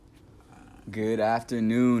Good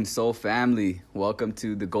afternoon, Soul Family. Welcome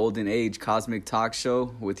to the Golden Age Cosmic Talk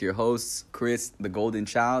Show with your hosts, Chris, the Golden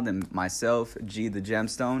Child, and myself, G, the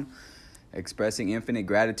Gemstone. Expressing infinite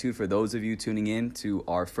gratitude for those of you tuning in to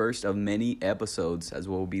our first of many episodes, as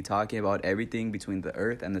we'll be talking about everything between the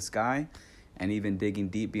earth and the sky, and even digging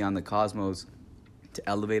deep beyond the cosmos to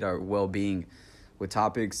elevate our well-being with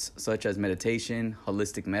topics such as meditation,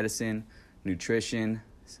 holistic medicine, nutrition,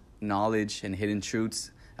 knowledge, and hidden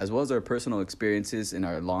truths, as well as our personal experiences in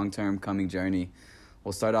our long-term coming journey.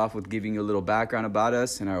 We'll start off with giving you a little background about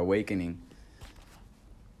us and our awakening.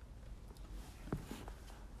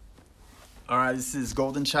 All right, this is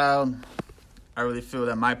Golden Child. I really feel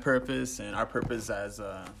that my purpose and our purpose as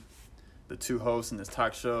the two hosts in this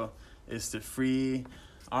talk show is to free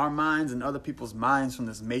our minds and other people's minds from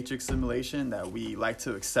this matrix simulation that we like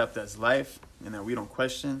to accept as life and that we don't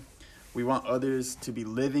question. We want others to be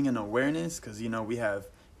living in awareness because, we have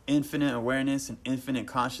infinite awareness and infinite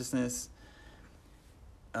consciousness,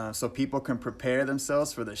 so people can prepare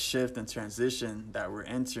themselves for the shift and transition that we're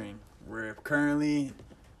entering. We're currently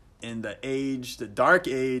in the dark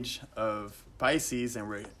age of Pisces, and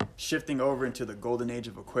we're shifting over into the golden age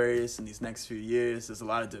of Aquarius in these next few years. There's a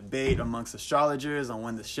lot of debate amongst astrologers on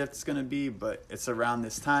when the shift is going to be, but it's around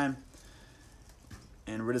this time.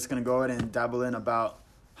 And we're just going to go ahead and dabble in about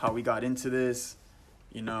how we got into this.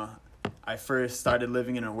 I first started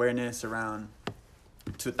living in awareness around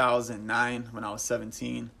 2009 when I was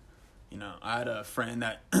 17. I had a friend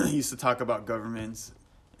that used to talk about governments,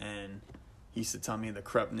 and he used to tell me the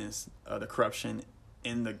corruption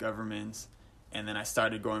in the governments. And then I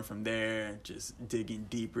started going from there, just digging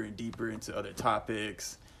deeper and deeper into other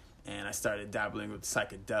topics. And I started dabbling with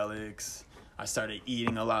psychedelics. I started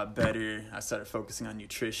eating a lot better. I started focusing on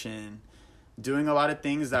nutrition, doing a lot of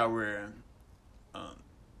things that were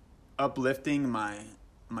uplifting my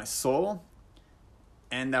soul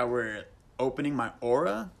and that were opening my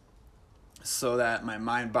aura so that my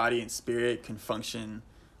mind, body, and spirit can function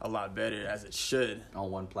a lot better as it should. On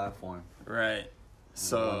one platform. Right.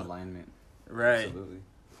 One alignment. Right. Absolutely.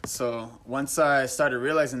 So once I started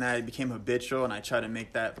realizing that, it became habitual, and I try to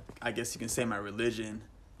make that, I guess you can say, my religion.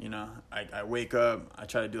 I wake up, I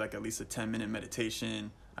try to do like at least a 10-minute meditation.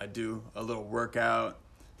 I do a little workout.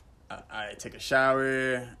 I take a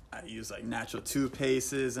shower. I use like natural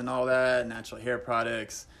toothpastes and all that, natural hair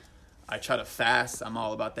products. I try to fast. I'm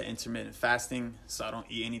all about that intermittent fasting, so I don't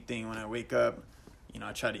eat anything when I wake up.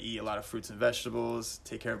 I try to eat a lot of fruits and vegetables,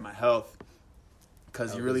 take care of my health,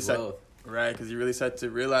 because you really start to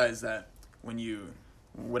realize that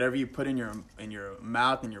whatever you put in your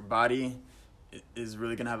mouth and your body is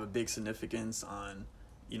really gonna have a big significance on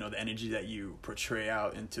the energy that you portray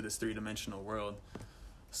out into this three-dimensional world.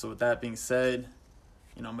 So with that being said,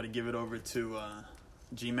 I'm gonna give it over to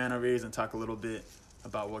G-Man over here and talk a little bit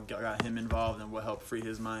about what got him involved and what helped free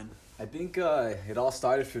his mind. I think it all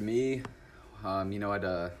started for me, at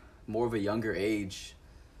a more of a younger age.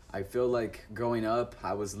 I feel like growing up,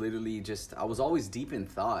 I was always deep in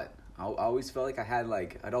thought. I always felt like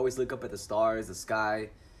I'd always look up at the stars, the sky,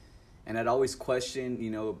 and I'd always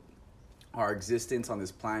question, our existence on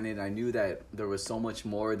this planet. I knew that there was so much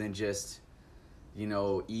more than just,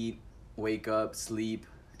 eat, wake up, sleep,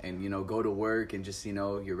 and, go to work and just,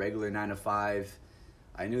 your regular 9 to 5.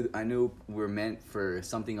 I knew we're meant for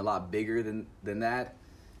something a lot bigger than that.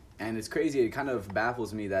 And it's crazy. It kind of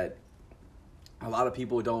baffles me that a lot of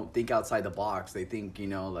people don't think outside the box. They think,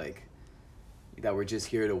 that we're just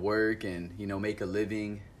here to work and, make a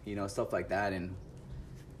living, stuff like that.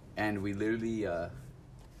 And we literally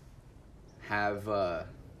have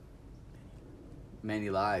many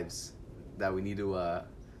lives that we need to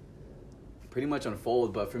pretty much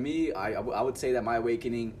unfold. But for me, I would say that my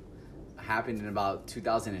awakening happened in about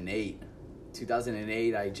 2008.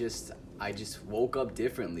 2008, I just woke up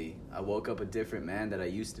differently. I woke up a different man that I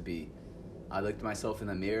used to be. I looked at myself in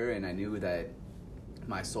the mirror and I knew that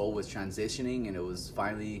my soul was transitioning, and I was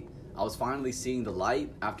finally seeing the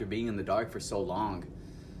light after being in the dark for so long.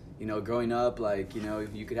 Growing up,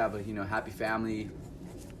 you could have a, happy family,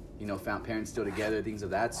 parents still together, things of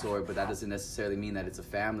that sort, but that doesn't necessarily mean that it's a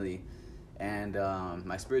family. And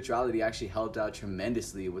my spirituality actually helped out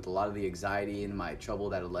tremendously with a lot of the anxiety and my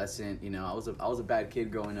troubled adolescent. I was a bad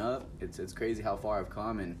kid growing up. It's crazy how far I've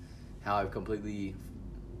come and how I've completely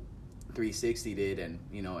 360 did, and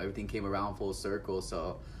everything came around full circle.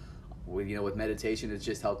 So with meditation, it's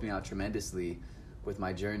just helped me out tremendously with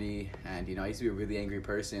my journey. And I used to be a really angry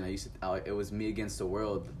person. It was me against the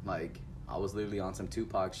world. Like, I was literally on some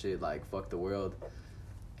Tupac shit, like fuck the world.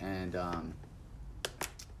 And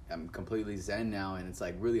I'm completely zen now, and it's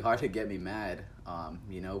like really hard to get me mad.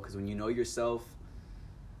 You know, because when you know yourself,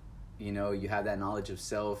 you know, you have that knowledge of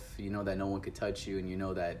self, you know that no one could touch you, and you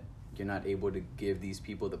know that you're not able to give these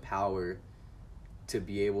people the power to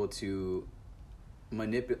be able to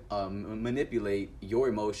manipulate your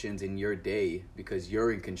emotions in your day, because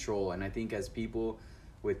you're in control. And I think as people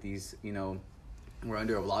with these, you know, we're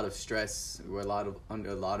under a lot of stress, we're under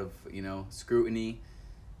a lot of, you know, scrutiny.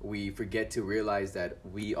 We forget to realize that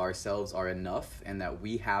we ourselves are enough and that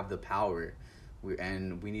we have the power,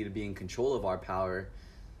 and we need to be in control of our power.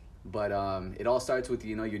 But it all starts with,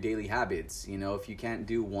 you know, your daily habits. You know, if you can't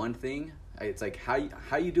do one thing, it's like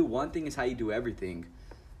how you do one thing is how you do everything,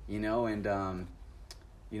 you know. And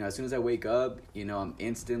you know, as soon as I wake up, you know, I'm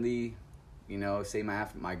instantly, you know, say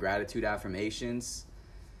my gratitude affirmations.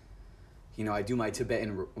 You know, I do my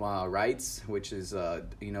Tibetan rites, which is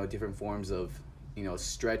you know, different forms of, you know,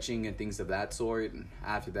 stretching and things of that sort. And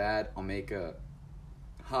after that, I'll make a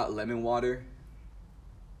hot lemon water.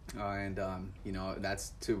 And you know, that's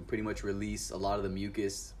to pretty much release a lot of the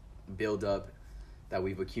mucus buildup that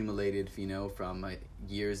we've accumulated, you know, from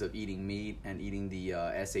years of eating meat and eating the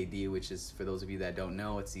SAD, which is, for those of you that don't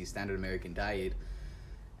know, it's the standard American diet.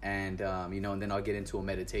 And you know, and then I'll get into a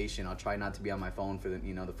meditation. I'll try not to be on my phone for the,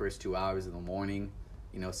 you know, the first 2 hours in the morning.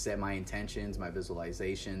 You know, set my intentions, my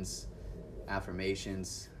visualizations,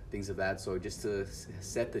 affirmations, things of that sort, just to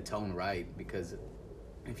set the tone right. Because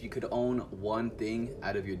if you could own one thing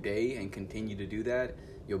out of your day and continue to do that,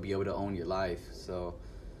 you'll be able to own your life. So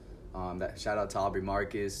that shout out to Aubrey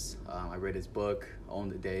Marcus. I read his book, Own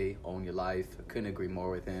the Day, Own Your Life. I couldn't agree more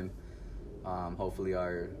with him. Hopefully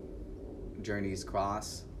our journeys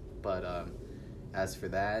cross. But as for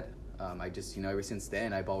that, I just, you know, ever since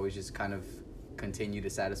then, I've always just kind of continued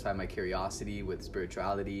to satisfy my curiosity with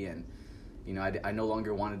spirituality. And, you know,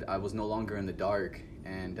 I was no longer in the dark.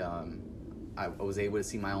 And I was able to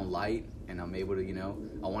see my own light, and I'm able to, you know,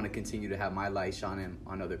 I want to continue to have my light shine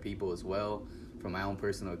on other people as well, from my own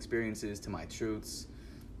personal experiences to my truths.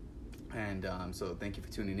 And so thank you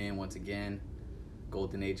for tuning in once again.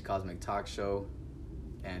 Golden Age Cosmic Talk Show.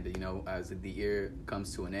 And, you know, as the year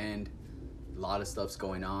comes to an end, a lot of stuff's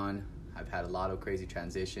going on. I've had a lot of crazy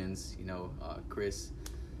transitions. You know, Chris,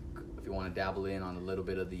 if you want to dabble in on a little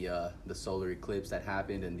bit of the solar eclipse that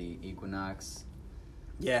happened and the equinox.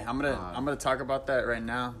 Yeah, I'm gonna talk about that right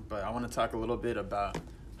now, but I want to talk a little bit about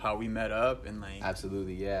how we met up and like.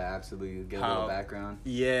 Absolutely. Give a little background.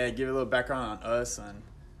 Yeah, give a little background on us, on,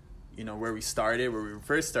 you know, where we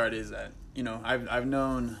first started. Is that, you know, I've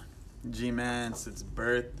known G-Man since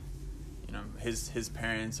birth. You know, his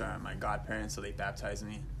parents are my godparents, so they baptized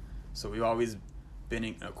me. So we've always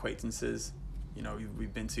been acquaintances. You know,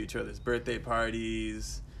 we've been to each other's birthday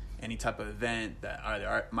parties, any type of event that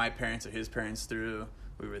either my parents or his parents threw.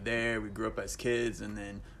 We were there. We grew up as kids, and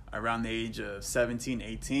then around the age of 17,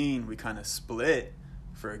 18, we kind of split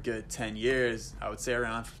for a good 10 years. I would say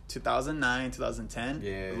around 2009, 2010.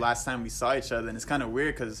 Yeah. The last time we saw each other. And it's kind of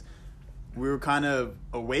weird because we were kind of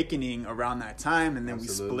awakening around that time, and then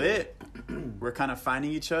Absolutely. we split. We're kind of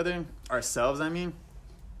finding each other, ourselves, I mean.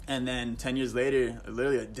 And then 10 years later,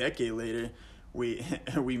 literally a decade later, we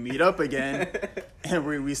meet up again, and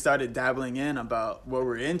we started dabbling in about what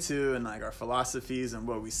we're into and like our philosophies and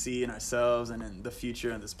what we see in ourselves and in the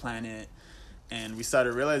future on this planet. And we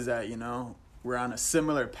started to realize that, you know, we're on a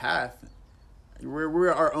similar path.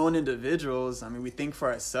 We're our own individuals. I mean, we think for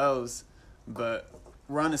ourselves, but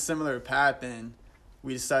we're on a similar path. And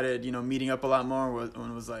we started, you know, meeting up a lot more when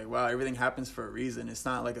it was like, wow, everything happens for a reason. It's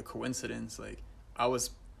not like a coincidence. Like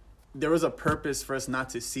there was a purpose for us not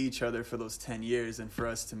to see each other for those 10 years and for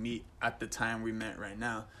us to meet at the time we met right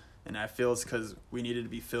now. And I feel it's because we needed to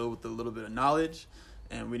be filled with a little bit of knowledge,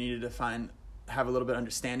 and we needed to have a little bit of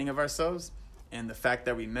understanding of ourselves. And the fact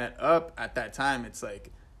that we met up at that time, it's like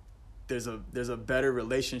there's a better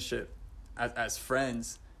relationship as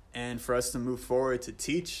friends, and for us to move forward to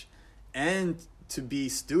teach and to be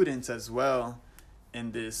students as well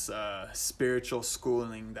in this spiritual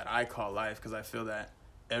schooling that I call life, because I feel that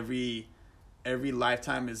every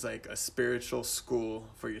lifetime is like a spiritual school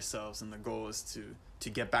for yourselves, and the goal is to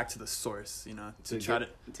get back to the source, you know, to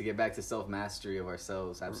get back to self-mastery of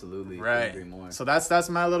ourselves. Absolutely. Right. Agree more. So that's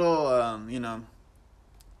my little you know,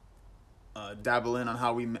 dabble in on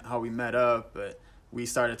how we met up. But we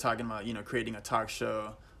started talking about, you know, creating a talk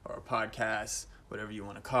show or a podcast, whatever you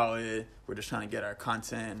want to call it. We're just trying to get our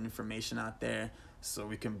content and information out there so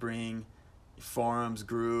we can bring forums,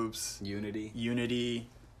 groups, unity,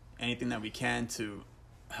 anything that we can to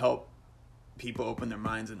help people open their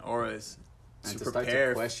minds and auras and to start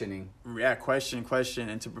to questioning. Yeah, question,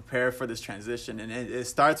 and to prepare for this transition. And it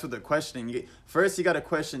starts with the questioning. First, you got to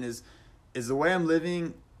question: is the way I'm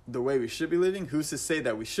living the way we should be living? Who's to say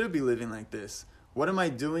that we should be living like this? What am I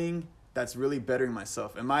doing that's really bettering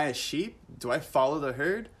myself? Am I a sheep? Do I follow the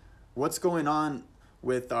herd? What's going on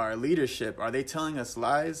with our leadership? Are they telling us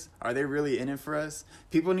lies? Are they really in it for us?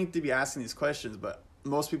 People need to be asking these questions, but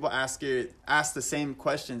most people ask the same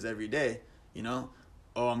questions every day. You know,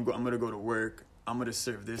 oh, I'm going to go to work. I'm going to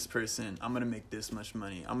serve this person. I'm going to make this much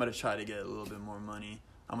money. I'm going to try to get a little bit more money.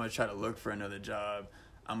 I'm going to try to look for another job.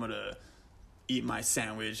 I'm going to eat my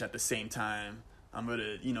sandwich at the same time. I'm going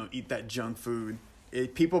to, eat that junk food.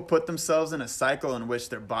 People put themselves in a cycle in which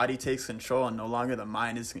their body takes control and no longer the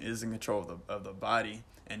mind is in control of the body.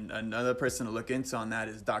 And another person to look into on that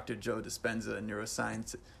is Dr. Joe Dispenza, a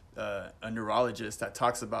neuroscience, a neurologist that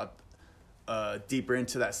talks about deeper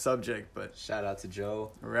into that subject. But shout out to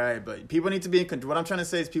Joe. Right, but people need to be in control. What I'm trying to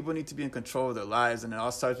say is people need to be in control of their lives, and it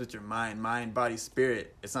all starts with your mind, body,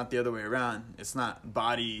 spirit. It's not the other way around. It's not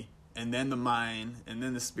body and then the mind and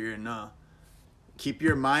then the spirit. No, keep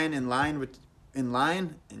your mind in line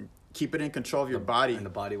and keep it in control of your body, and the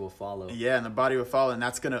body will follow. Yeah, and the body will follow, and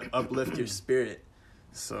that's gonna uplift your spirit.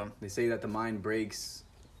 So they say that the mind breaks,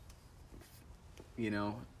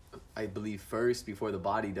 I believe first before the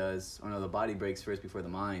body does. Or no, the body breaks first before the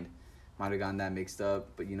mind. Might have gotten that mixed up,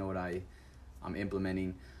 but you know what I'm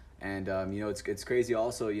implementing. And it's crazy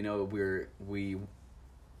also, we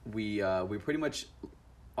pretty much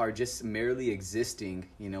are just merely existing.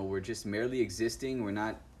 We're just merely existing. We're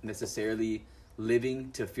not necessarily living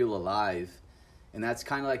to feel alive. And that's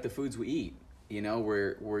kind of like the foods we eat.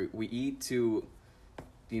 We eat to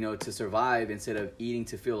to survive instead of eating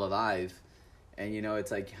to feel alive. And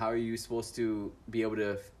it's like, how are you supposed to be able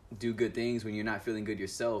to do good things when you're not feeling good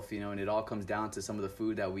yourself? And it all comes down to some of the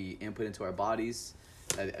food that we input into our bodies.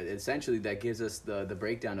 Essentially, that gives us the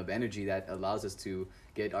breakdown of energy that allows us to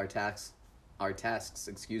get our tasks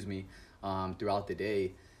throughout the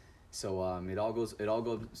day. So it all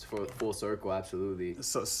goes for full circle. Absolutely.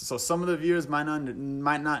 So some of the viewers might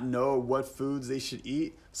not know what foods they should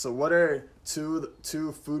eat. So what are two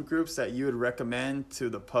food groups that you would recommend to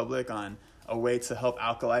the public on a way to help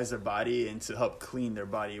alkalize their body and to help clean their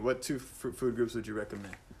body? What two food groups would you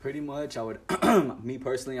recommend? Pretty much, I would. Me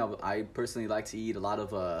personally, I personally like to eat a lot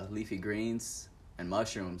of leafy greens and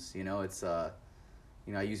mushrooms. It's I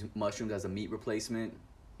use mushrooms as a meat replacement.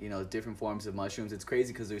 Different forms of mushrooms. It's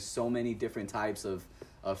crazy because there's so many different types of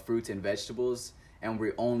fruits and vegetables, and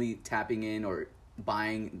we're only tapping in or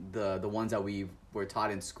buying the ones that we were taught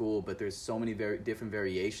in school. But there's so many very different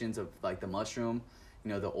variations of like the mushroom.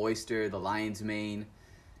 The oyster, the lion's mane,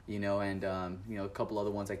 and a couple other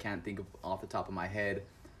ones I can't think of off the top of my head.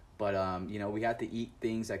 But we have to eat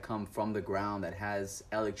things that come from the ground, that has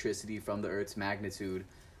electricity from the Earth's magnitude,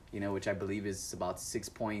 which I believe is about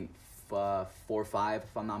 6.45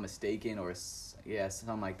 if I'm not mistaken, or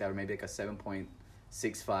something like that, or maybe like a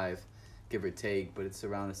 7.65, give or take. But it's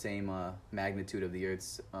around the same magnitude of the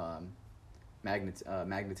Earth's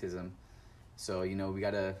magnetism. So we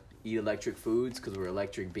gotta eat electric foods because we're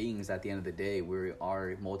electric beings. At the end of the day, we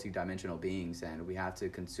are multi-dimensional beings, and we have to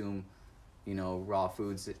consume raw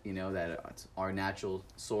foods that our natural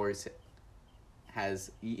source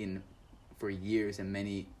has eaten for years and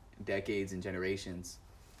many decades and generations.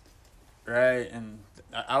 Right, and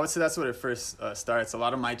I would say that's what it first starts. A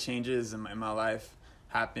lot of my changes in my life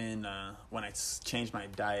happened when I changed my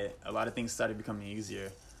diet. A lot of things started becoming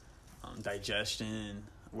easier. Digestion,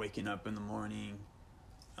 waking up in the morning,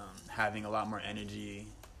 having a lot more energy,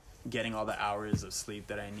 getting all the hours of sleep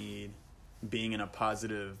that I need, being in a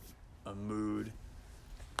positive mood,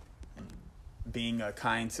 being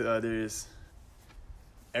kind to others.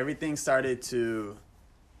 Everything started to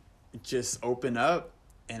just open up,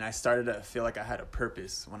 and I started to feel like I had a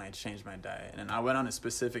purpose when I changed my diet. And I went on a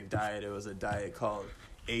specific diet. It was a diet called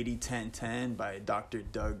 80-10-10 by Dr.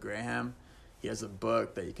 Doug Graham. He has a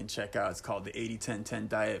book that you can check out. It's called the 80-10-10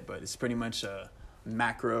 diet, but it's pretty much a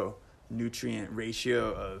macronutrient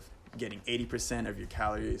ratio of getting 80% of your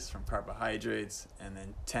calories from carbohydrates, and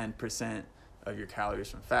then 10% of your calories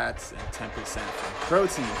from fats, and 10% from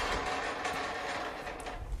protein.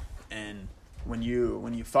 And when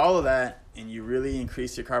you follow that and you really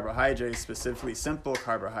increase your carbohydrates, specifically simple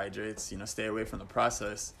carbohydrates, stay away from the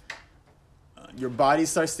process, your body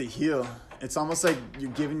starts to heal. It's almost like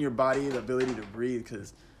you're giving your body the ability to breathe,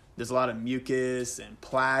 because there's a lot of mucus and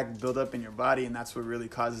plaque build up in your body, and that's what really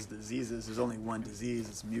causes diseases. There's only one disease,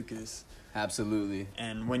 it's mucus. Absolutely.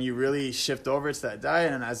 And when you really shift over to that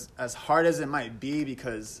diet, and as hard as it might be,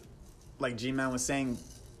 because like G-Man was saying,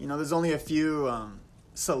 there's only a few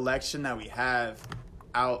selection that we have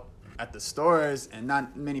out at the stores, and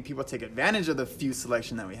not many people take advantage of the few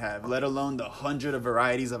selection that we have, let alone the hundred of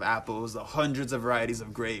varieties of apples, the hundreds of varieties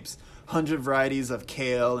of grapes, 100 varieties of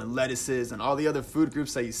kale and lettuces and all the other food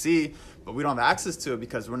groups that you see, but we don't have access to it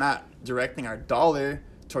because we're not directing our dollar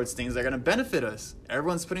towards things that are going to benefit us.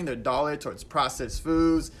 Everyone's putting their dollar towards processed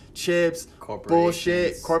foods, chips,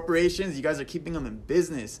 bullshit, corporations. You guys are keeping them in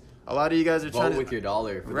business. A lot of you guys are trying to vote with your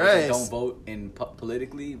dollar. For right. those that don't vote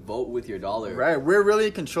politically, vote with your dollar. Right. We're really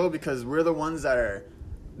in control because we're the ones that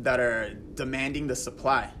are demanding the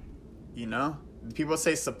supply. People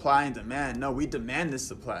say supply and demand. No, we demand this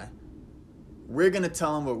supply. We're going to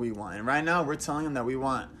tell them what we want. And right now we're telling them that we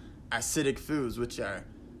want acidic foods, which are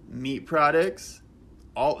meat products,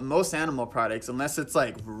 most animal products, unless it's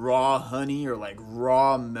like raw honey or like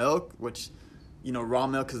raw milk, which, raw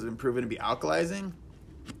milk has been proven to be alkalizing.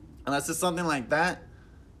 Unless it's something like that,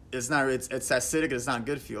 it's acidic. It's not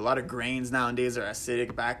good for you. A lot of grains nowadays are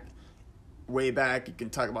acidic. Way back, you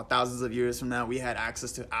can talk about thousands of years from now, we had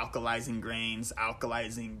access to alkalizing grains,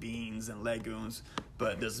 alkalizing beans and legumes.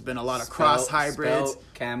 But there's been a lot of cross hybrids.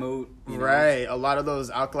 Kamut. Right. A lot of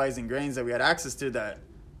those alkalizing grains that we had access to that,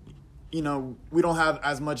 we don't have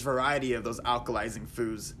as much variety of those alkalizing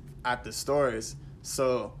foods at the stores.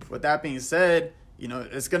 So with that being said,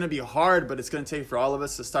 it's going to be hard, but it's going to take for all of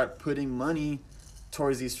us to start putting money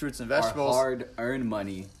towards these fruits and vegetables. Our hard-earned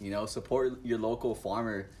money, support your local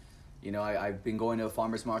farmer. I've been going to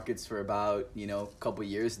farmers markets for about, a couple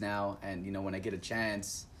years now. And, when I get a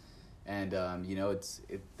chance and,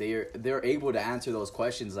 they're able to answer those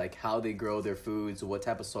questions, like how they grow their foods, what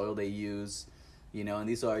type of soil they use, and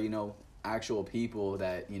these are, actual people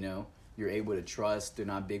that, you're able to trust. They're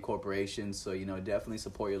not big corporations. So, definitely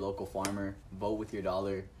support your local farmer. Vote with your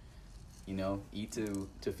dollar. Eat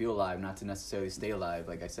to feel alive, not to necessarily stay alive.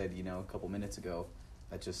 Like I said, a couple minutes ago,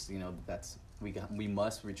 that just, that's, we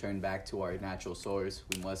must return back to our natural source.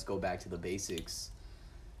 We must go back to the basics.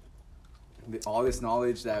 All this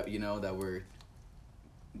knowledge that, that we're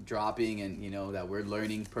dropping and, that we're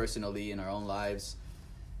learning personally in our own lives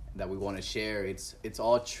that we want to share, it's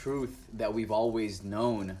all truth that we've always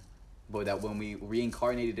known. But that when we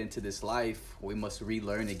reincarnated into this life, we must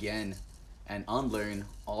relearn again and unlearn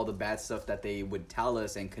all the bad stuff that they would tell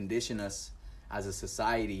us and condition us as a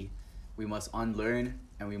society. We must unlearn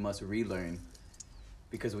and we must relearn.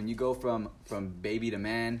 Because when you go from baby to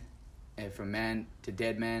man, and from man to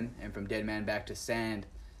dead man, and from dead man back to sand,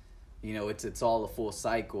 it's all a full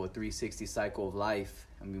cycle, a 360 cycle of life.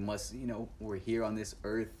 And we must, we're here on this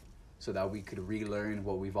earth so that we could relearn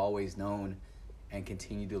what we've always known and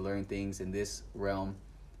continue to learn things in this realm,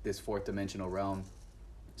 this fourth dimensional realm,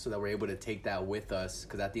 so that we're able to take that with us.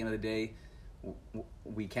 Because at the end of the day,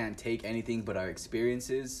 we can't take anything but our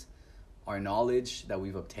experiences, our knowledge that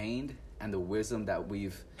we've obtained, and the wisdom that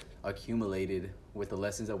we've accumulated with the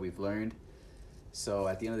lessons that we've learned. So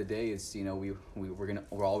at the end of the day, it's,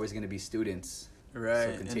 we're always gonna be students.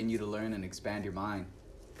 Right. So continue to learn and expand your mind.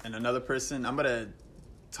 And another person, I'm gonna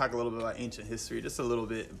talk a little bit about ancient history, just a little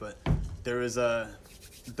bit, but there was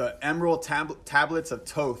the emerald tablets of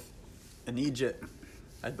Thoth in Egypt.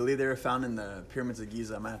 I believe they were found in the pyramids of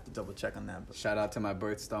Giza. I might have to double check on that. But shout out to my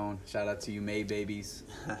birthstone. Shout out to you May babies.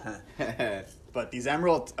 But these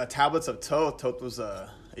emerald tablets of Thoth was an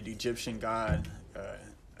Egyptian god,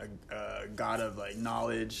 a god of like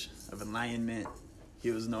knowledge, of enlightenment.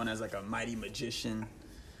 He was known as like a mighty magician.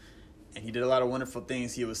 And he did a lot of wonderful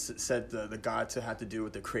things. He was said the god to have to do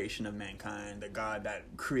with the creation of mankind, the god that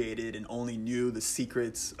created and only knew the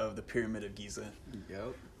secrets of the Pyramid of Giza.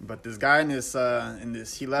 Yep. But this guy in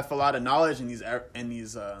this, he left a lot of knowledge in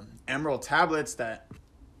these emerald tablets that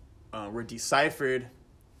were deciphered,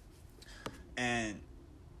 and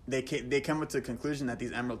they come to the conclusion that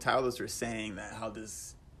these emerald tablets were saying that how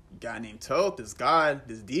this guy named Thoth, this god,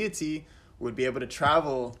 this deity, would be able to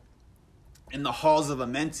travel in the halls of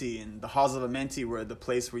Amenti, and the halls of Amenti were the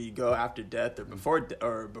place where you go after death or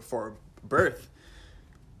before birth,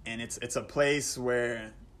 and it's a place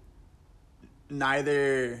where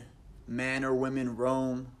neither man or women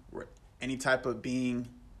roam, where any type of being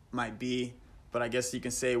might be, but I guess you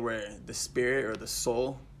can say where the spirit or the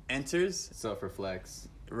soul enters. Self-reflects.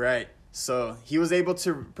 Right. So he was able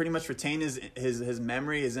to pretty much retain his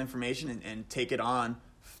memory, his information, and take it on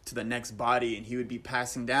to the next body, and he would be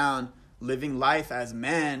passing down, living life as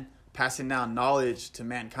man, passing down knowledge to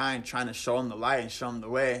mankind, trying to show them the light and show them the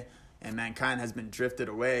way. And mankind has been drifted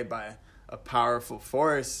away by a powerful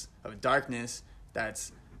force of darkness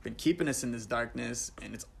that's been keeping us in this darkness.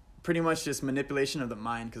 And it's pretty much just manipulation of the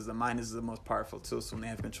mind, because the mind is the most powerful tool. So when they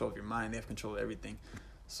have control of your mind, they have control of everything.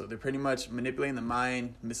 So they're pretty much manipulating the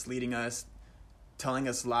mind, misleading us, telling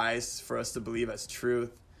us lies for us to believe as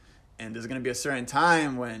truth. And there's going to be a certain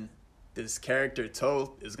time when this character,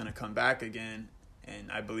 Thoth, is going to come back again. And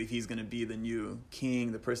I believe he's going to be the new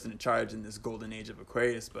king, the person in charge in this golden age of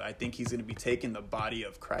Aquarius. But I think he's going to be taking the body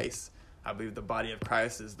of Christ. I believe the body of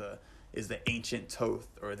Christ is the ancient Thoth,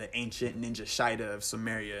 or the ancient Ninja Shida of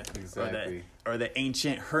Sumeria, Exactly. or the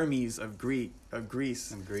ancient Hermes of Greece.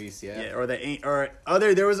 In Greece, yeah.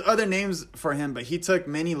 There was other names for him, but he took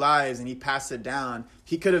many lives and he passed it down.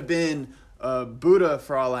 He could have been Buddha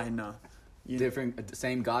for all I know.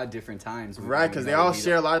 Same God, different times. Right, because they all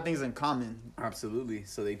share a lot of things in common. Absolutely.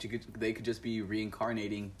 So they could just be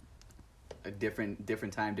reincarnating a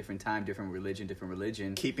different time, different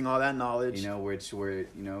religion. Keeping all that knowledge. You know, which were,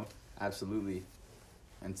 you know, absolutely.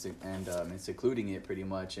 And secluding it pretty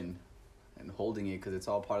much and holding it, because it's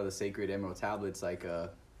all part of the sacred emerald tablets, like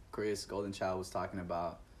Chris Golden Child was talking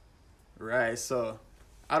about. Right, so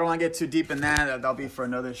I don't want to get too deep in that. That'll be for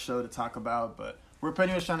another show to talk about. But we're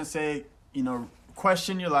pretty much trying to say, you know,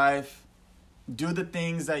 question your life. Do the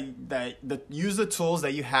things use the tools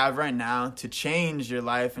that you have right now to change your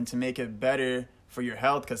life and to make it better for your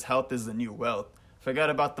health, because health is the new wealth. Forget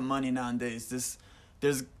about the money nowadays.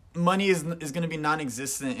 Money is going to be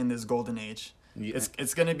non-existent in this golden age. Yeah.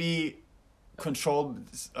 It's going to be controlled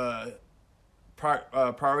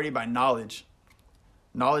priority by knowledge.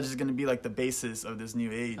 Knowledge is going to be like the basis of this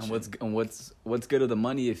new age. And what's good of the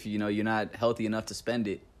money if you're not healthy enough to spend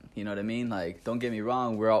it? You know what I mean? Like, don't get me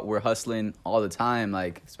wrong, we're hustling all the time.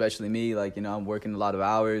 Like, especially me, like, you know, I'm working a lot of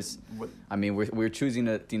hours. I mean, we're choosing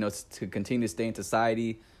to, you know, to continue to stay in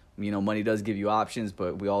society. You know, money does give you options,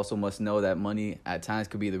 but we also must know that money at times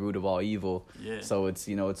could be the root of all evil. Yeah. So it's,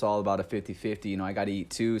 you know, it's all about a 50-50. You know, I got to eat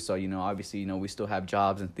too. So, you know, obviously, you know, we still have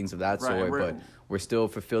jobs and things of that sort, but we're still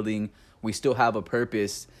fulfilling. We still have a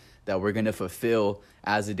purpose that we're going to fulfill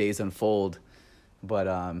as the days unfold.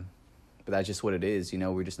 But that's just what it is. You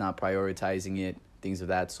know, we're just not prioritizing it, things of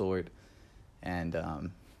that sort.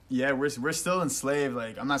 And, yeah, we're still enslaved.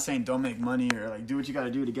 Like, I'm not saying don't make money or, like, do what you got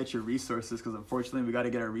to do to get your resources, because unfortunately we got to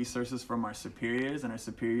get our resources from our superiors, and our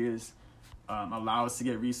superiors allow us to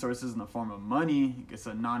get resources in the form of money. It's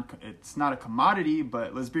not a commodity,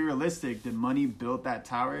 but let's be realistic. Did money build that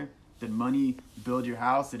tower? Did money build your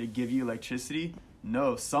house? Did it give you electricity?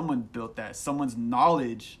 No, someone built that. Someone's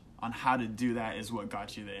knowledge on how to do that is what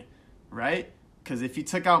got you there, right? Because if you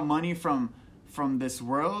took out money from this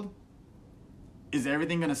world, is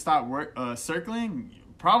everything going to stop circling?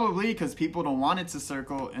 Probably, because people don't want it to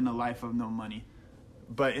circle in a life of no money.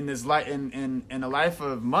 But in this in a life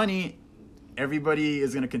of money, everybody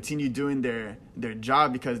is going to continue doing their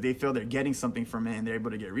job because they feel they're getting something from it and they're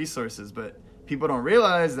able to get resources. But people don't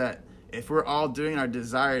realize that if we're all doing our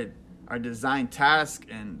designed task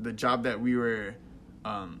and the job that we were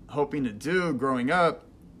hoping to do growing up,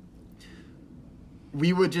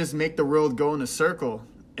 we would just make the world go in a circle.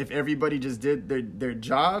 If everybody just did their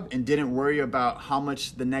job and didn't worry about how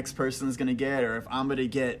much the next person is going to get, or if I'm going to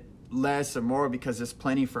get less or more, because there's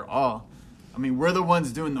plenty for all. I mean, we're the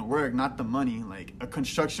ones doing the work, not the money. Like, a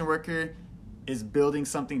construction worker is building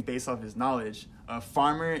something based off his knowledge. A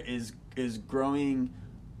farmer is growing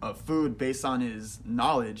food based on his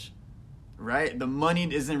knowledge, right? The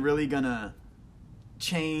money isn't really going to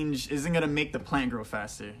isn't going to make the plant grow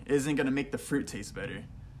faster, isn't going to make the fruit taste better,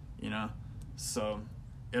 you know? So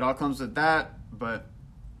it all comes with that, but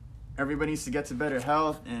everybody needs to get to better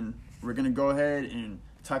health, and we're going to go ahead and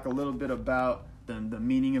talk a little bit about the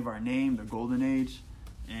meaning of our name, the Golden Age,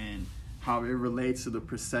 and how it relates to the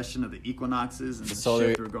precession of the equinoxes and the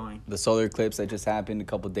shift we're going. The solar eclipse that just happened a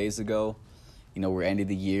couple of days ago. You know, we're ending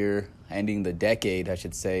the decade, I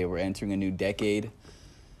should say. We're entering a new decade,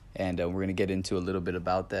 and we're going to get into a little bit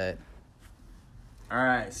about that. All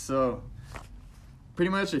right, so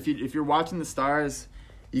pretty much if you're watching the stars,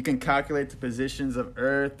 you can calculate the positions of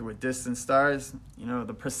Earth with distant stars. You know,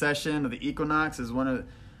 the precession of the equinox is one of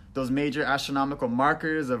those major astronomical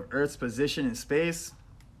markers of Earth's position in space.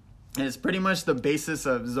 And it's pretty much the basis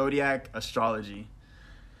of zodiac astrology.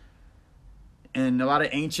 And a lot of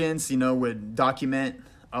ancients, you know, would document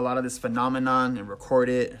a lot of this phenomenon and record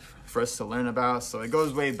it for us to learn about. So it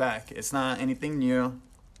goes way back. It's not anything new.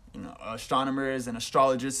 You know, astronomers and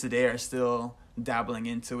astrologers today are still dabbling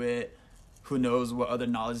into it. Who knows what other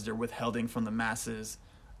knowledge they're withholding from the masses.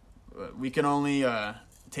 We can only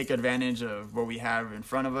take advantage of what we have in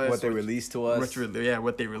front of us. What they release to us.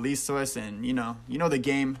 What they release to us. And, you know the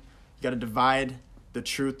game. You got to divide the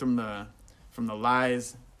truth from the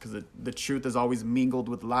lies, because the truth is always mingled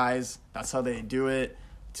with lies. That's how they do it,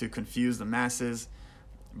 to confuse the masses.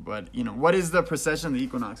 But, what is the precession of the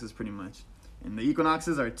equinoxes pretty much? And the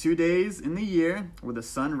equinoxes are 2 days in the year where the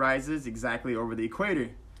sun rises exactly over the equator.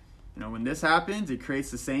 When this happens, it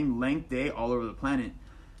creates the same length day all over the planet.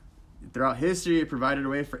 Throughout history, it provided a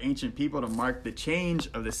way for ancient people to mark the change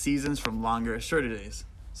of the seasons from longer to shorter days.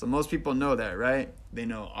 So most people know that, right? They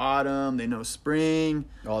know autumn, they know spring.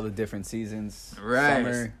 All the different seasons. Right.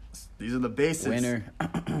 Summer. These are the basics. Winter.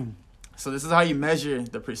 So this is how you measure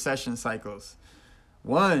the precession cycles.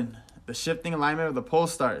 1, the shifting alignment of the pole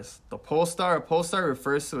stars. A pole star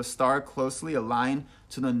refers to a star closely aligned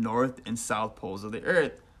to the north and south poles of the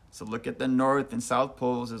Earth. So look at the north and south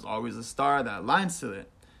poles. There's always a star that aligns to it.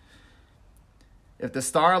 If the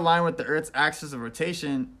star aligned with the Earth's axis of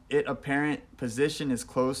rotation, its apparent position is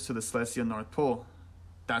close to the celestial North Pole.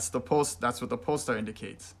 That's what the pole star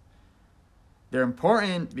indicates. They're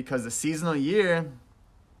important because during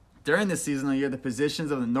the seasonal year, the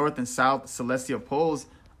positions of the north and south celestial poles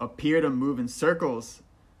appear to move in circles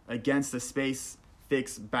against the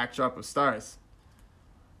space-fixed backdrop of stars.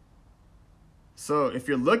 So if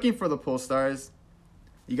you're looking for the pole stars,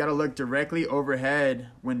 you got to look directly overhead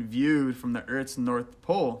when viewed from the Earth's North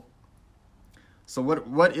Pole. So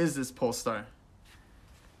what is this pole star?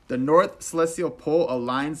 The North Celestial Pole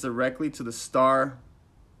aligns directly to the star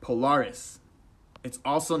Polaris. It's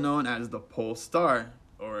also known as the pole star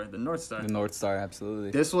or the North Star. The North Star,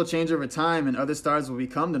 absolutely. This will change over time and other stars will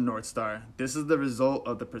become the North Star. This is the result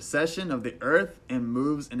of the precession of the Earth and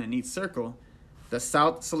moves in a neat circle. The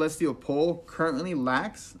South Celestial Pole currently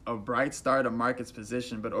lacks a bright star to mark its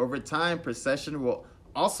position, but over time, precession will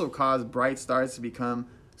also cause bright stars to become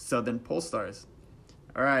southern pole stars.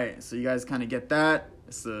 All right, so you guys kind of get that.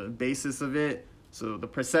 It's the basis of it. So the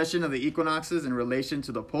precession of the equinoxes in relation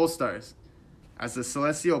to the pole stars. As the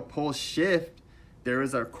celestial poles shift, there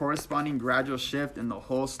is a corresponding gradual shift in the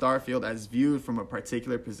whole star field as viewed from a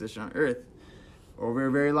particular position on Earth. Over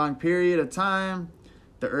a very long period of time,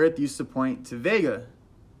 the Earth used to point to Vega.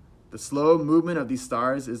 The slow movement of these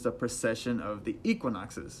stars is the precession of the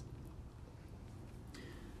equinoxes.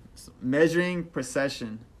 So measuring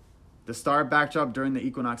precession, the star backdrop during the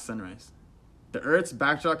equinox sunrise. The Earth's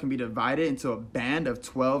backdrop can be divided into a band of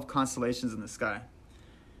 12 constellations in the sky.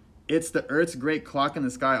 It's the Earth's great clock in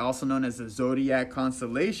the sky, also known as the zodiac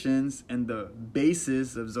constellations and the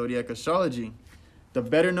basis of zodiac astrology. The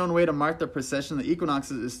better known way to mark the precession of the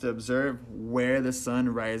equinoxes is to observe where the sun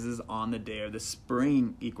rises on the day of the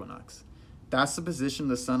spring equinox. That's the position of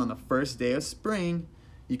the sun on the first day of spring.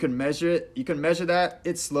 You can measure it. You can measure that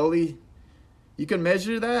it slowly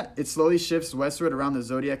shifts westward around the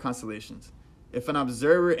zodiac constellations. If an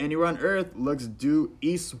observer anywhere on Earth looks due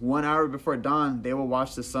east 1 hour before dawn, they will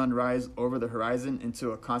watch the sun rise over the horizon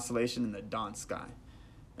into a constellation in the dawn sky.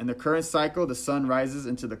 In the current cycle, the sun rises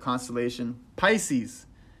into the constellation Pisces.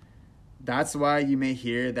 That's why you may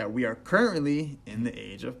hear that we are currently in the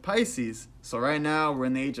age of Pisces. So right now, we're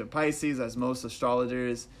in the age of Pisces, as most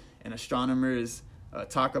astrologers and astronomers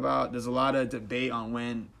talk about. There's a lot of debate on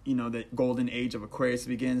when, the golden age of Aquarius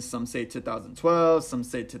begins. Some say 2012, some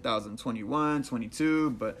say 2021,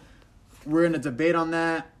 22, but we're in a debate on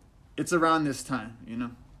that. It's around this time,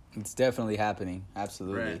 It's definitely happening.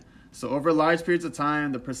 Absolutely. Right. So over large periods of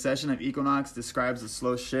time, the precession of equinox describes the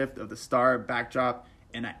slow shift of the star backdrop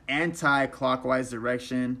in an anti-clockwise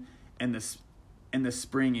direction in the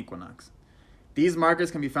spring equinox. These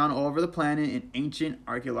markers can be found all over the planet in ancient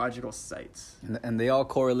archaeological sites. And they all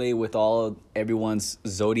correlate with everyone's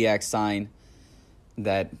zodiac sign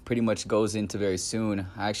that pretty much goes into very soon.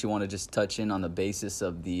 I actually want to just touch in on the basis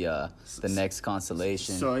of the next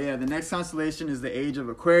constellation. So yeah, the next constellation is the Age of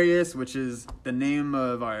Aquarius, which is the name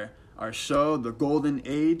of our show, the Golden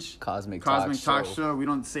Age. Cosmic Talk Show. Show. We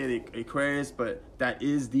don't say the Aquarius, but that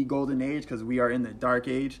is the Golden Age because we are in the Dark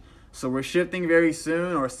Age. So we're shifting very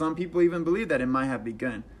soon, or some people even believe that it might have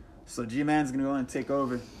begun. So G-Man's going to go and take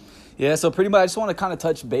over. Yeah, so pretty much I just want to kind of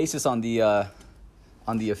touch basis on the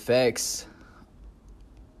effects.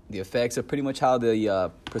 The effects of pretty much how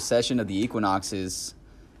the precession of the equinoxes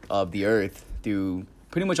of the Earth through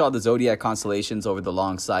pretty much all the zodiac constellations over the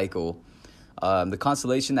long cycle. The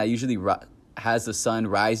constellation that usually has the sun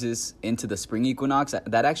rises into the spring equinox,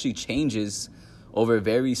 that actually changes over a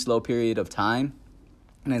very slow period of time.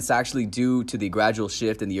 And it's actually due to the gradual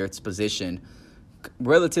shift in the Earth's position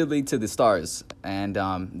relatively to the stars. And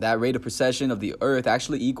that rate of precession of the Earth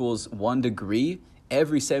actually equals 1 degree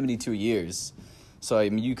every 72 years. So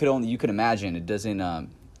I mean, you could imagine it doesn't.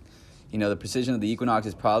 The precision of the equinox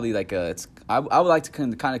is probably like I would like to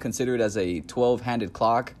kind of consider it as a 12-handed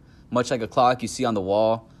clock, much like a clock you see on the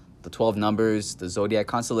wall, the 12 numbers, the zodiac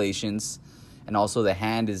constellations, and also the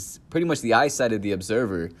hand is pretty much the eyesight of the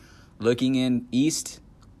observer. Looking in east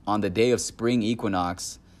on the day of spring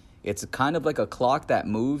equinox, it's kind of like a clock that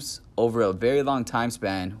moves over a very long time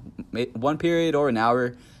span, 1 period or an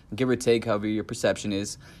hour, give or take, however your perception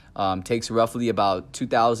is. Takes roughly about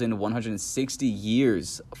 2,160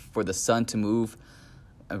 years for the sun to move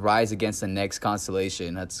and rise against the next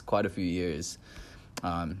constellation. That's quite a few years.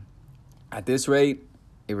 At this rate,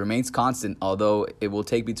 it remains constant, although it will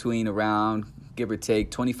take between around, give or take,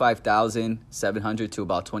 25,700 to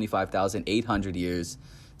about 25,800 years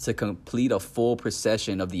to complete a full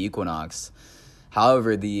precession of the equinox.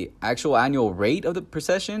 However, the actual annual rate of the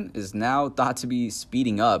precession is now thought to be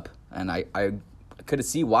speeding up, and I could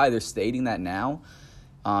see why they're stating that now,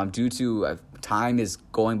 due to time is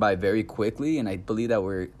going by very quickly, and I believe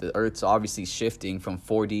that the Earth's obviously shifting from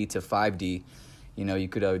 4D to 5D. You know, you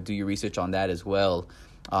could do your research on that as well,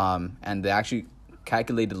 and the actually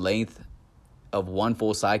calculated length of one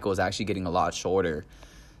full cycle is actually getting a lot shorter.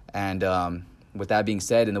 And with that being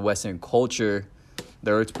said, in the Western culture,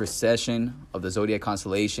 the Earth's precession of the zodiac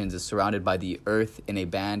constellations is surrounded by the Earth in a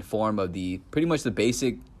band form of pretty much the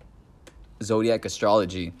basic zodiac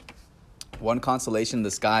astrology. One constellation in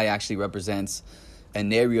the sky actually represents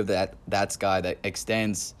an area of that sky that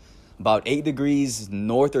extends about 8 degrees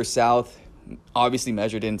north or south, obviously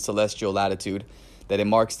measured in celestial latitude, that it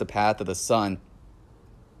marks the path of the sun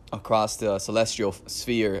across the celestial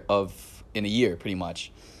sphere in a year, pretty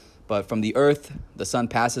much. But from the Earth, the sun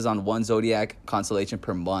passes on one zodiac constellation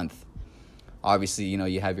per month. Obviously, you know,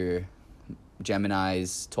 you have your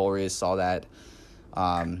Geminis, Taurus, all that.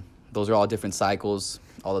 Those are all different cycles,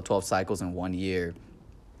 all the 12 cycles in 1 year.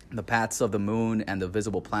 The paths of the moon and the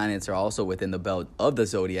visible planets are also within the belt of the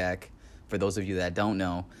zodiac, for those of you that don't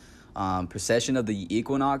know. Precession of the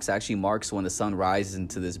equinox actually marks when the sun rises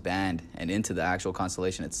into this band and into the actual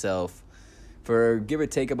constellation itself. For give or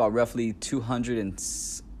take about roughly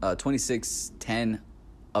 2610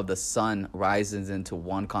 of the sun rises into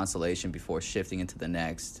one constellation before shifting into the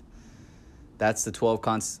next. That's the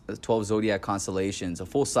 12 zodiac constellations. A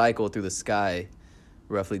full cycle through the sky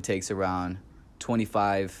roughly takes around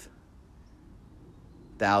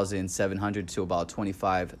 25,700 to about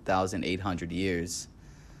 25,800 years.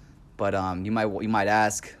 But you might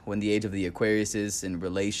ask when the age of the Aquarius is in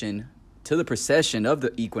relation to the precession of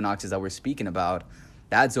the equinoxes that we're speaking about.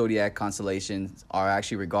 That zodiac constellations are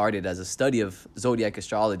actually regarded as a study of zodiac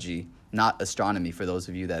astrology, not astronomy, for those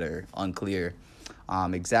of you that are unclear.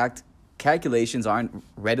 Exact calculations aren't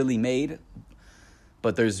readily made,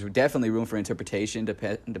 but there's definitely room for interpretation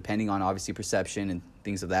depending on obviously perception and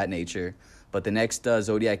things of that nature. But the next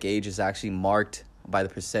zodiac age is actually marked by the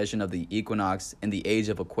precession of the equinox in the age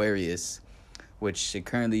of Aquarius, which it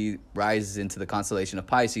currently rises into the constellation of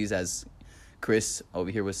Pisces, as Chris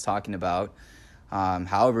over here was talking about.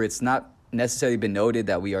 However, it's not necessarily been noted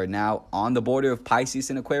that we are now on the border of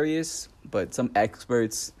Pisces and Aquarius, but some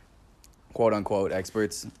experts, quote-unquote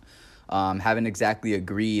experts, haven't exactly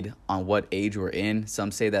agreed on what age we're in.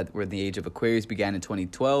 Some say that we're in the age of Aquarius began in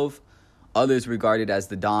 2012. Others regard it as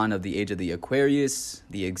the dawn of the age of the Aquarius,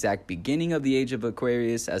 the exact beginning of the age of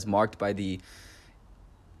Aquarius, as marked by the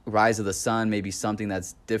rise of the sun, may be something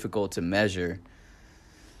that's difficult to measure.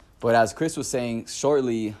 But as Chris was saying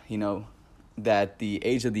shortly, you know, that the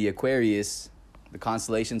age of the Aquarius, the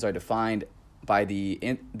constellations are defined by the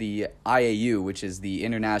IAU, which is the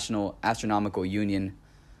International Astronomical Union,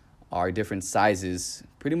 are different sizes.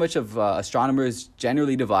 Pretty much of astronomers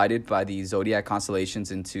generally divided by the zodiac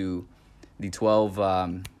constellations into the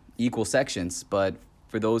 12 equal sections. But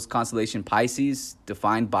for those constellation Pisces,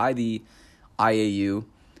 defined by the IAU,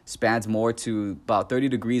 spans more to about 30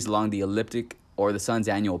 degrees along the elliptic or the sun's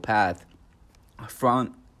annual path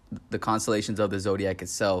from the constellations of the zodiac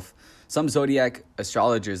itself. Some zodiac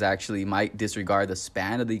astrologers actually might disregard the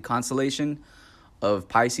span of the constellation of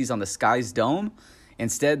Pisces on the sky's dome.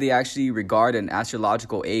 Instead, they actually regard an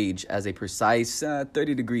astrological age as a precise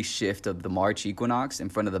 30-degree shift of the March equinox in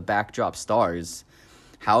front of the backdrop stars.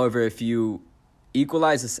 However, if you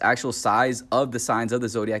equalize the actual size of the signs of the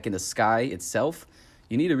zodiac in the sky itself,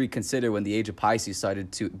 you need to reconsider when the age of Pisces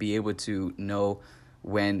started to be able to know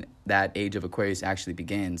when that age of Aquarius actually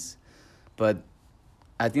begins. But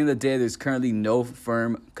at the end of the day, there's currently no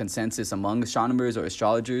firm consensus among astronomers or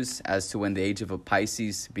astrologers as to when the age of a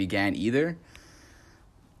Pisces began either.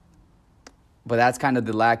 But that's kind of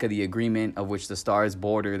the lack of the agreement of which the stars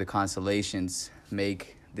border the constellations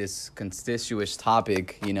make this conspicuous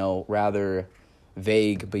topic, you know, rather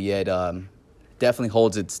vague, but yet definitely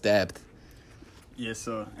holds its depth. Yeah,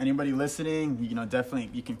 so anybody listening, you know, definitely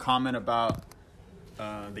you can comment about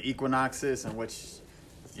the equinoxes and which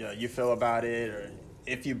you feel about it, or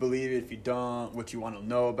if you believe it, if you don't, what you want to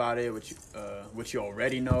know about it, what you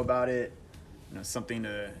already know about it. Something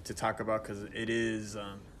to talk about, because it is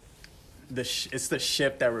it's the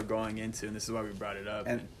shift that we're going into, and this is why we brought it up.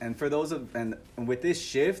 And for those and with this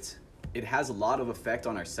shift, it has a lot of effect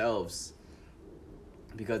on ourselves,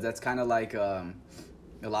 because that's kind of like a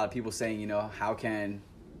lot of people saying, when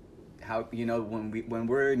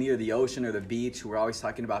we're near the ocean or the beach, we're always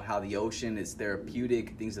talking about how the ocean is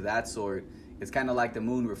therapeutic, things of that sort. It's kind of like the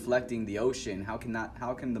moon reflecting the ocean. How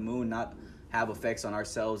can the moon not have effects on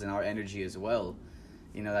ourselves and our energy as well?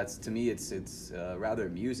 That's, to me, it's rather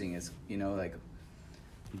amusing. It's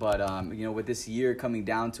but with this year coming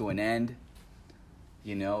down to an end,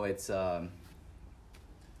 it's a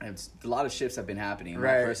lot of shifts have been happening in my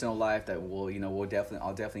personal life that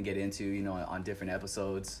I'll definitely get into, on different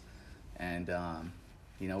episodes. And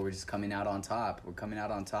we're just coming out on top. We're coming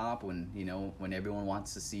out on top when everyone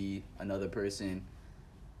wants to see another person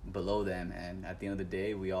below them, and at the end of the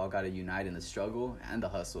day, we all got to unite in the struggle and the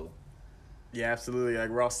hustle. Yeah, absolutely. Like,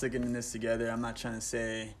 we're all sticking in this together. I'm not trying to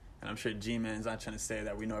say, and I'm sure G-Man's not trying to say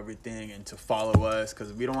that we know everything and to follow us,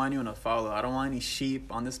 because we don't want anyone to follow. I don't want any sheep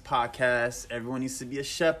on this podcast. Everyone needs to be a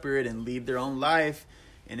shepherd and lead their own life.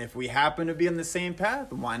 And if we happen to be on the same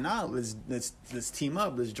path, why not? Let's team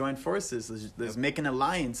up. Let's join forces. Let's make an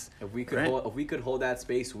alliance. If we could hold that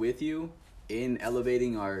space with you in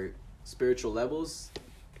elevating our spiritual levels,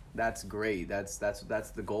 that's great. That's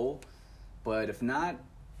the goal. But if not,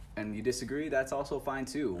 and you disagree, that's also fine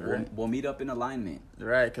too. Right. We'll meet up in alignment.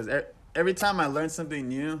 Right, because every time I learn something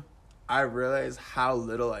new, I realize how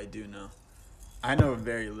little I do know. I know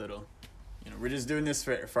very little. We're just doing this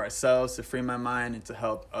for ourselves, to free my mind and to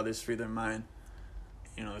help others free their mind.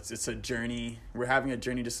 It's a journey. We're having a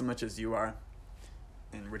journey just as much as you are.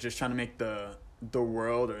 And we're just trying to make the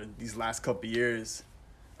world, or these last couple of years,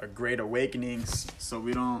 a great awakening, so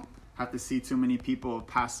we don't have to see too many people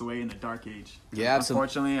pass away in the dark age. Yeah, absolutely.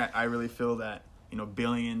 Unfortunately, I really feel that,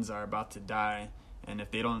 billions are about to die. And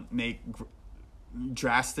if they don't make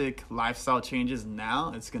drastic lifestyle changes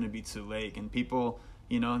now, it's going to be too late. And people...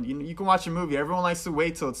 you can watch a movie. Everyone likes to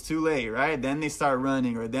wait till it's too late, right? Then they start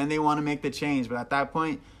running, or then they want to make the change. But at that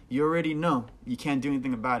point, you already know. You can't do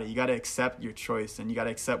anything about it. You got to accept your choice, and you got to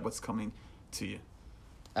accept what's coming to you.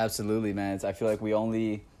 Absolutely, man. I feel like we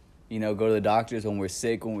only, go to the doctors when we're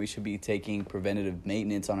sick, when we should be taking preventative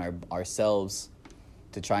maintenance on ourselves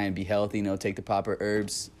to try and be healthy, take the proper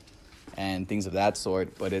herbs and things of that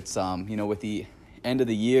sort. But it's, with the end of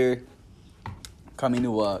the year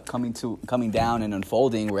coming down and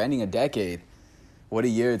unfolding, we're ending a decade. What a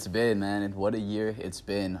year it's been, man, and what a year it's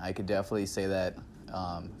been. I could definitely say that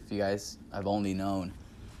if you guys have only known.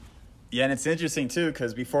 Yeah, and it's interesting too,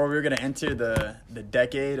 because before we were going to enter the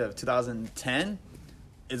decade of 2010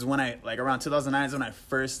 is when around 2009 is when I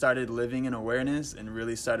first started living in awareness and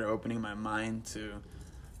really started opening my mind to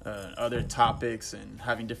other topics and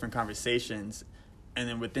having different conversations. And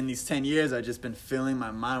then within these 10 years, I've just been filling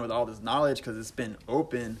my mind with all this knowledge, because it's been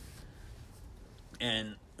open.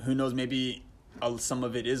 And who knows, maybe some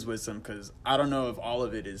of it is wisdom, because I don't know if all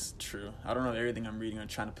of it is true. I don't know if everything I'm reading or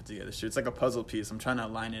trying to put together is true. It's like a puzzle piece. I'm trying to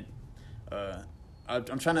align it.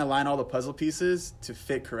 I'm trying to align all the puzzle pieces to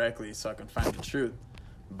fit correctly so I can find the truth.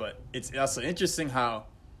 But it's also interesting how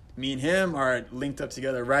me and him are linked up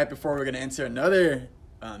together right before we're going to enter another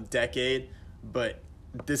decade. But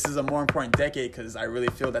this is a more important decade, because I really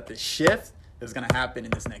feel that the shift is going to happen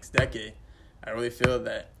in this next decade. I really feel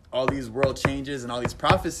that all these world changes and all these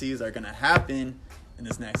prophecies are going to happen in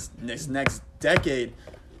this next decade.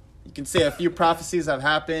 You can say a few prophecies have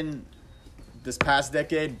happened this past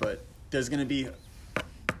decade, but there's going to be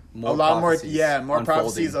more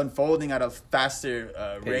prophecies unfolding at a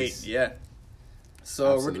faster rate. Yeah.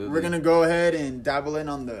 So we're going to go ahead and dabble in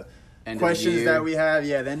on the questions that we have.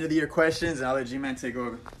 Yeah, the end of the year questions, and I'll let G-Man take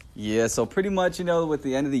over. Yeah, so pretty much, with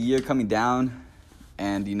the end of the year coming down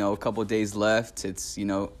and, a couple of days left, it's,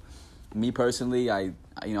 me personally, I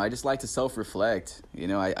just like to self-reflect.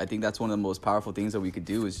 I think that's one of the most powerful things that we could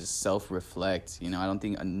do is just self-reflect. I don't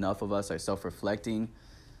think enough of us are self-reflecting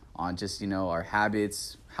on just, our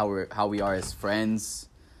habits, how we are as friends,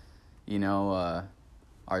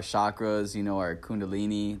 our chakras, our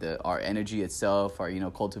kundalini, our energy itself, our,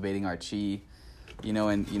 cultivating our chi,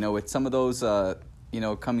 and, with some of those,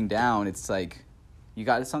 coming down, it's like, you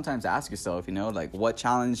got to sometimes ask yourself, what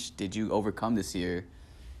challenge did you overcome this year?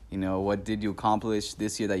 What did you accomplish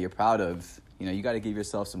this year that you're proud of? You got to give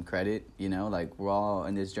yourself some credit, we're all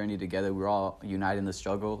in this journey together. We're all united in the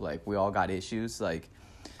struggle. We all got issues.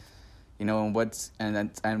 You know,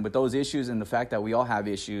 and with those issues and the fact that we all have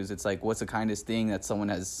issues, it's like, what's the kindest thing that someone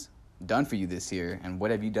has done for you this year, and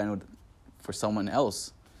what have you done for someone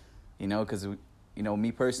else? You know, because, you know,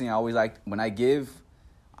 me personally, I always like, when I give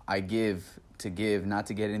to give, not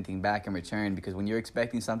to get anything back in return, because when you're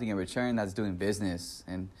expecting something in return, that's doing business,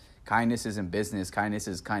 and kindness isn't business. Kindness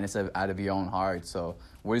is kindness out of your own heart. So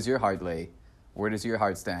where does your heart lay? Where does your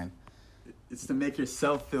heart stand? It's to make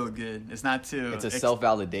yourself feel good. It's not to... It's a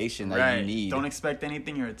self-validation that you need. Don't expect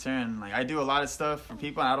anything in return. Like, I do a lot of stuff for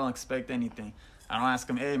people, and I don't expect anything. I don't ask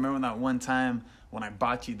them, hey, remember that one time when I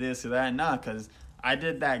bought you this or that? Nah, because I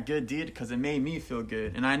did that good deed because it made me feel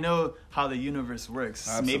good. And I know how the universe works.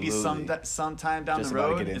 Absolutely. Maybe sometime down the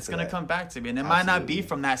road, it's going to come back to me. And it might not be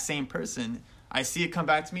from that same person. I see it come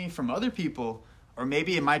back to me from other people. Or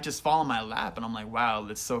maybe it might just fall in my lap, and I'm like, wow,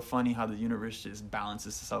 it's so funny how the universe just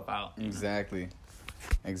balances itself out. Exactly.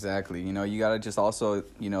 You know, you got to just also,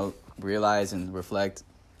 you know, realize and reflect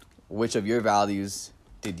which of your values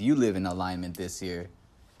did you live in alignment this year,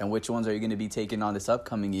 and which ones are you going to be taking on this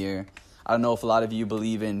upcoming year. I don't know if a lot of you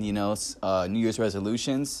believe in, you know, New Year's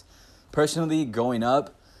resolutions. Personally, growing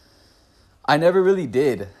up, I never really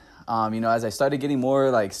did. You know, as I started getting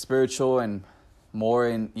more like spiritual and more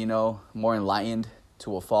enlightened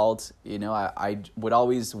to a fault, you know, I would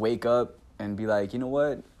always wake up and be like, you know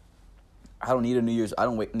what? I don't need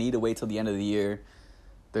need to wait till the end of the year.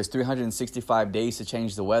 There's 365 days to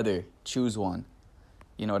change the weather. Choose one.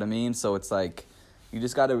 You know what I mean? So it's like, you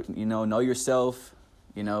just got to, you know yourself,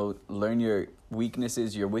 you know, learn your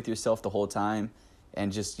weaknesses. You're with yourself the whole time,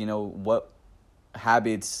 and just, you know, what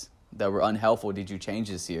habits that were unhelpful did you change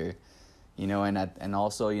this year? You know, and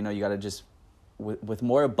also, you know, you got to just, with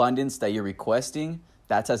more abundance that you're requesting,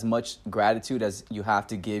 that's as much gratitude as you have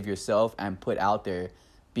to give yourself and put out there.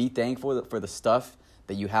 Be thankful for the stuff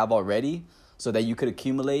that you have already, so that you could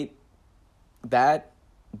accumulate that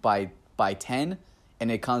by 10,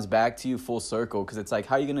 and it comes back to you full circle. Because it's like,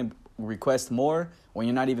 how are you going to request more when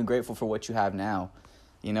you're not even grateful for what you have now?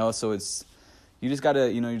 You know, so you just got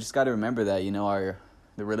to remember that, you know,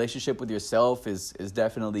 the relationship with yourself is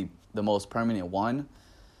definitely the most permanent one.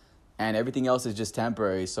 And everything else is just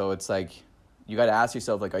temporary. So it's like, you got to ask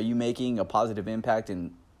yourself, like, are you making a positive impact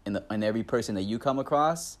in every person that you come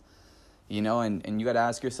across? You know, and you got to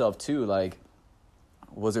ask yourself too, like,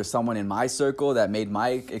 was there someone in my circle that made my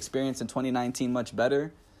experience in 2019 much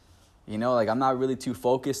better? You know, like, I'm not really too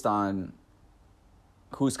focused on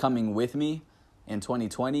who's coming with me in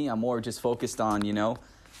 2020. I'm more just focused on, you know,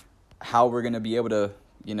 how we're going to be able to,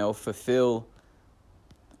 you know, fulfill,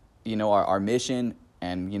 you know, our mission,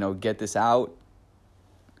 and, you know, get this out,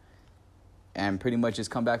 and pretty much just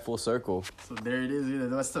come back full circle. So there it is.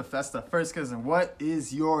 That's the first question. What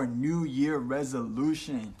is your New Year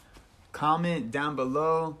resolution? Comment down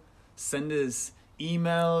below. Send us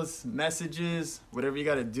emails, messages, whatever you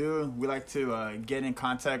got to do. We like to get in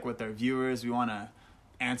contact with our viewers. We want to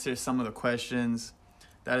answer some of the questions.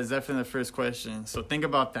 That is definitely the first question. So think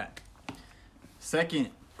about that. Second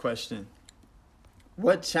question.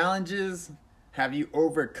 What challenges have you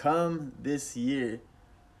overcome this year?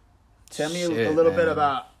 Tell me a little bit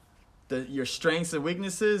about your strengths and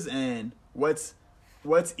weaknesses, and what's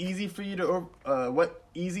easy for you to what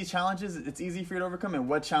easy challenges it's easy for you to overcome, and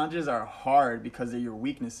what challenges are hard because of your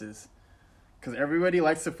weaknesses. Because everybody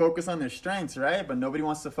likes to focus on their strengths, right? But nobody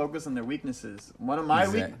wants to focus on their weaknesses. One of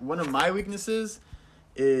my weaknesses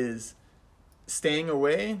is staying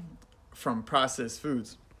away from processed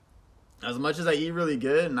foods. As much as I eat really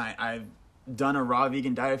good, and I've done a raw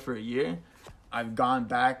vegan diet for a year, I've gone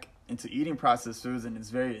back into eating processed foods, and it's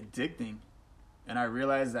very addicting. And I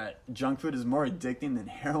realized that junk food is more addicting than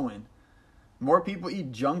heroin. More people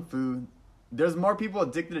eat junk food. There's more people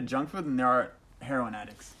addicted to junk food than there are heroin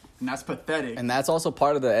addicts. And that's pathetic. And that's also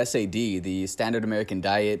part of the SAD, the Standard American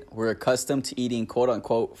Diet. We're accustomed to eating,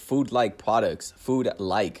 quote-unquote, food-like products.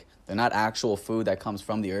 Food-like. They're not actual food that comes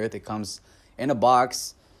from the earth. It comes in a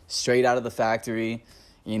box, straight out of the factory.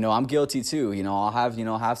 You know, I'm guilty too. You know, I'll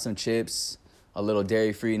have some chips, a little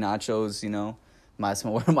dairy-free nachos, you know.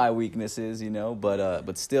 One of my weaknesses, you know.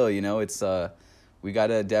 But still, you know, it's we got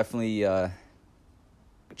to definitely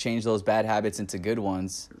change those bad habits into good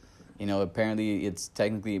ones. You know, apparently it's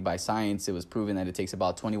technically, by science, it was proven that it takes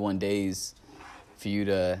about 21 days for you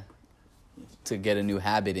to get a new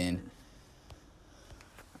habit in.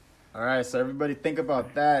 All right, so everybody think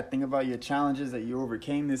about that. Think about your challenges that you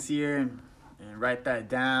overcame this year, and write that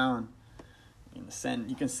down.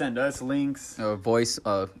 You can send us links.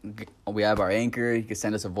 We have our Anchor. You can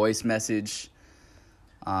send us a voice message.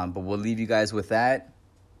 But we'll leave you guys with that.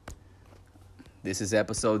 This is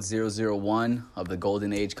episode 001 of the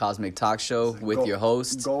Golden Age Cosmic Talk Show with your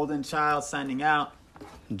host, Golden Child, signing out.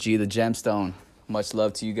 G the Gemstone. Much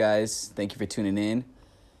love to you guys. Thank you for tuning in.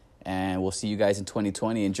 And we'll see you guys in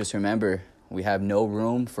 2020. And just remember, we have no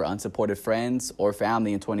room for unsupported friends or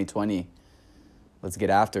family in 2020. Let's get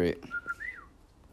after it.